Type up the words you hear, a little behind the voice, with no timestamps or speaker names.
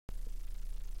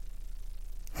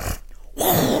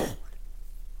I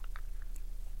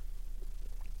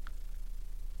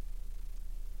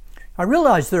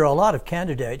realize there are a lot of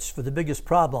candidates for the biggest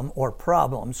problem or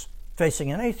problems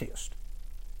facing an atheist.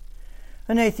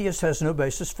 An atheist has no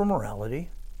basis for morality.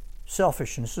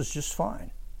 Selfishness is just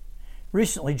fine.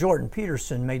 Recently, Jordan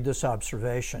Peterson made this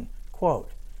observation,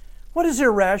 quote, "What is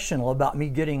irrational about me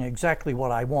getting exactly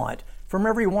what I want from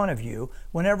every one of you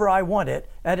whenever I want it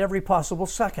at every possible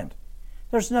second?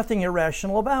 There's nothing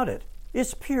irrational about it.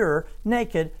 It's pure,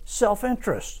 naked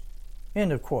self-interest."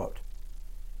 End of quote.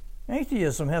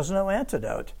 Atheism has no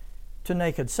antidote to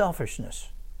naked selfishness.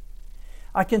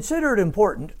 I consider it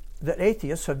important that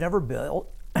atheists have never built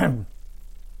a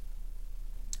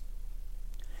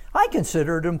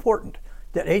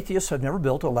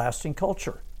lasting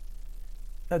culture.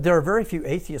 There are very few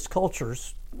atheist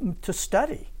cultures to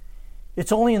study.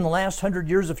 It's only in the last 100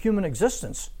 years of human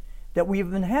existence that we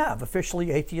even have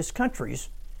officially atheist countries,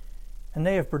 and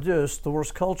they have produced the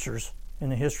worst cultures in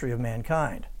the history of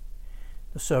mankind.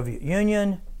 The Soviet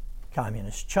Union,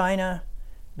 Communist China,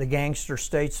 the gangster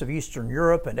states of Eastern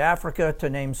Europe and Africa, to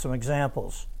name some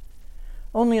examples.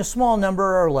 Only a small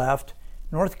number are left,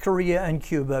 North Korea and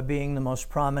Cuba being the most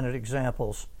prominent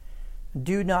examples.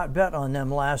 Do not bet on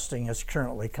them lasting as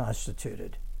currently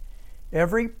constituted.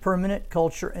 Every permanent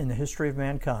culture in the history of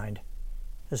mankind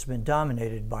has been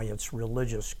dominated by its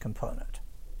religious component.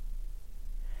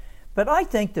 But I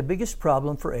think the biggest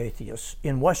problem for atheists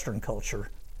in Western culture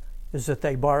is that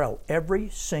they borrow every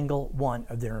single one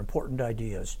of their important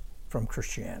ideas from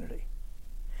Christianity.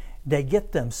 They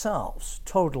get themselves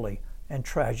totally and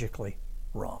tragically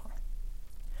wrong.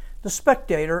 The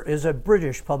Spectator is a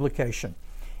British publication.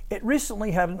 It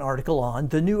recently had an article on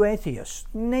the new atheists,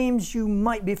 names you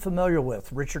might be familiar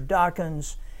with: Richard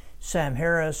Dawkins, Sam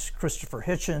Harris, Christopher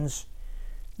Hitchens.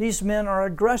 These men are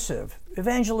aggressive,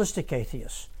 evangelistic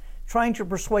atheists, trying to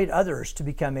persuade others to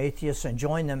become atheists and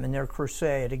join them in their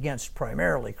crusade against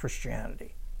primarily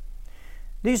Christianity.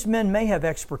 These men may have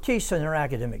expertise in their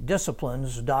academic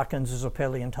disciplines. Dawkins is a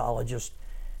paleontologist,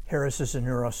 Harris is a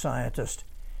neuroscientist.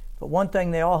 But one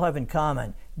thing they all have in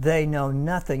common: they know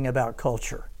nothing about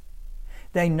culture.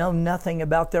 They know nothing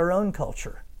about their own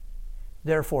culture.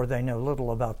 Therefore, they know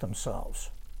little about themselves.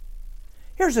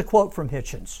 Here's a quote from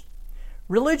Hitchens.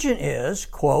 "Religion is,"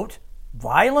 quote,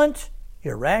 "violent,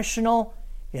 irrational,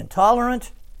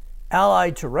 intolerant,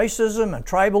 allied to racism and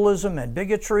tribalism and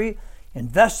bigotry,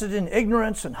 invested in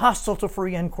ignorance and hostile to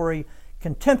free inquiry,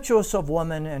 contemptuous of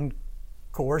women and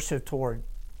coercive toward."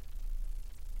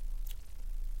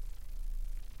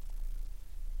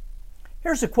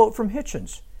 Here's a quote from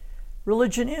Hitchens.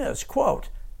 "Religion is," quote,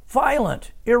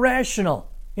 "violent, irrational,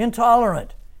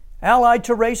 intolerant, allied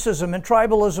to racism and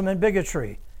tribalism and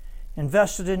bigotry,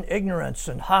 invested in ignorance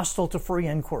and hostile to free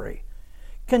inquiry,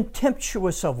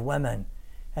 contemptuous of women,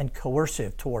 and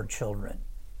coercive toward children."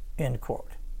 End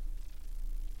quote.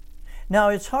 Now,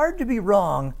 it's hard to be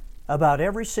wrong about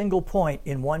every single point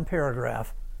in one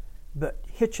paragraph, but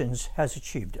Hitchens has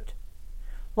achieved it.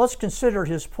 Let's consider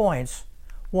his points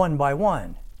one by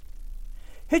one.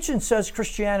 Hitchens says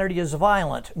Christianity is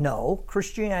violent. No,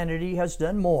 Christianity has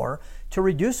done more to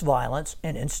reduce violence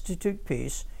and institute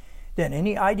peace than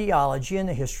any ideology in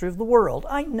the history of the world.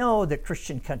 I know that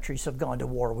Christian countries have gone to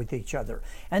war with each other,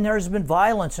 and there has been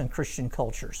violence in Christian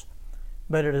cultures,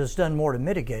 but it has done more to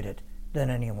mitigate it than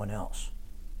anyone else.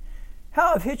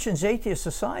 How have Hitchens' atheist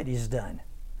societies done?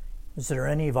 Is there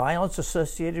any violence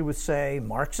associated with, say,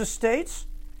 Marxist states,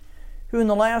 who in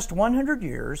the last 100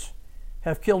 years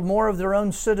have killed more of their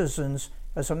own citizens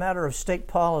as a matter of state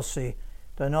policy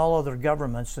than all other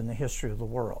governments in the history of the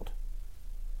world?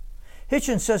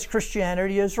 Hitchens says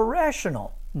Christianity is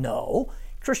irrational. No,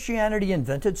 Christianity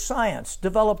invented science,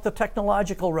 developed the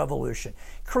technological revolution,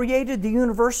 created the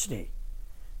university.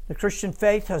 The Christian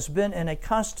faith has been in a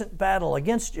constant battle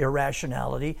against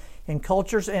irrationality in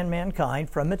cultures and mankind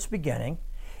from its beginning.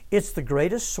 It's the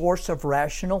greatest source of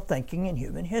rational thinking in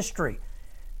human history,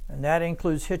 and that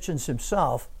includes Hitchens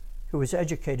himself, who was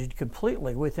educated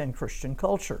completely within Christian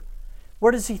culture.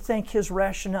 Where does he think his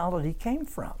rationality came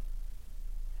from?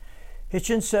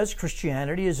 Hitchens says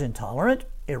Christianity is intolerant,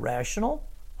 irrational,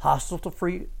 hostile to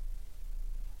free.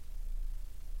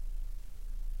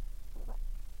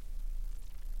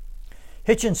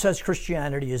 Hitchens says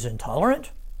Christianity is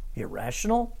intolerant,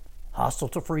 irrational, hostile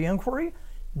to free inquiry.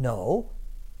 No.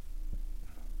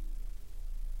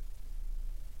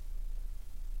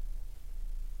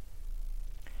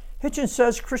 Hitchens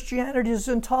says Christianity is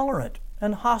intolerant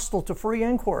and hostile to free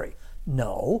inquiry.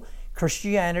 No.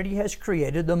 Christianity has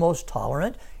created the most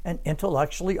tolerant and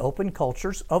intellectually open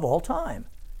cultures of all time.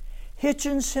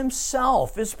 Hitchens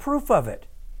himself is proof of it.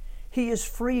 He is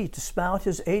free to spout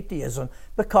his atheism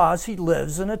because he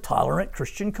lives in a tolerant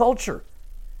Christian culture.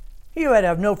 He would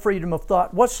have no freedom of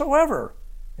thought whatsoever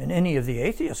in any of the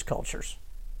atheist cultures.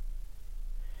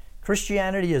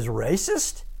 Christianity is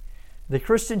racist?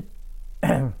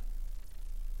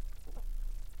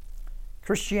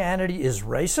 Christianity is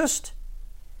racist?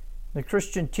 The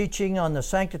Christian teaching on the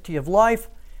sanctity of life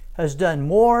has done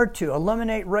more to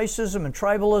eliminate racism and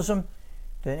tribalism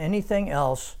than anything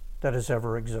else that has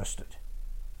ever existed.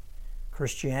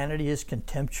 Christianity is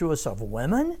contemptuous of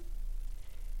women?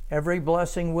 Every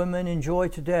blessing women enjoy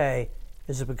today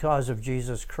is because of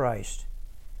Jesus Christ.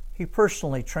 He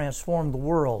personally transformed the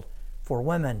world for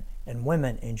women, and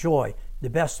women enjoy the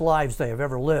best lives they have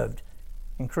ever lived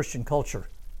in Christian culture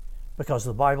because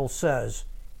the Bible says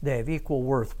they have equal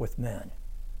worth with men.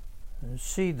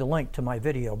 See the link to my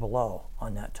video below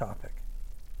on that topic.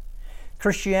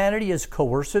 Christianity is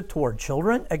coercive toward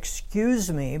children?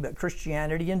 Excuse me, but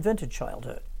Christianity invented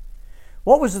childhood.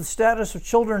 What was the status of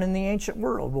children in the ancient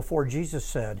world before Jesus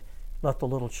said, "Let the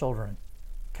little children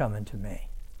come unto me"?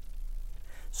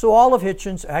 So all of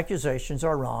Hitchens' accusations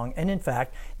are wrong, and in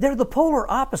fact, they're the polar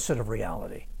opposite of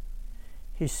reality.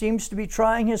 He seems to be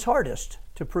trying his hardest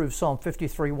to prove Psalm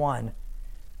 53:1.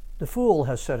 The fool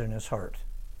has said in his heart,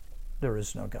 there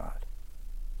is no God.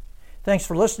 Thanks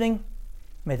for listening.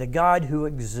 May the God who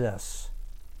exists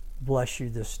bless you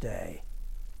this day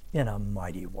in a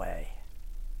mighty way.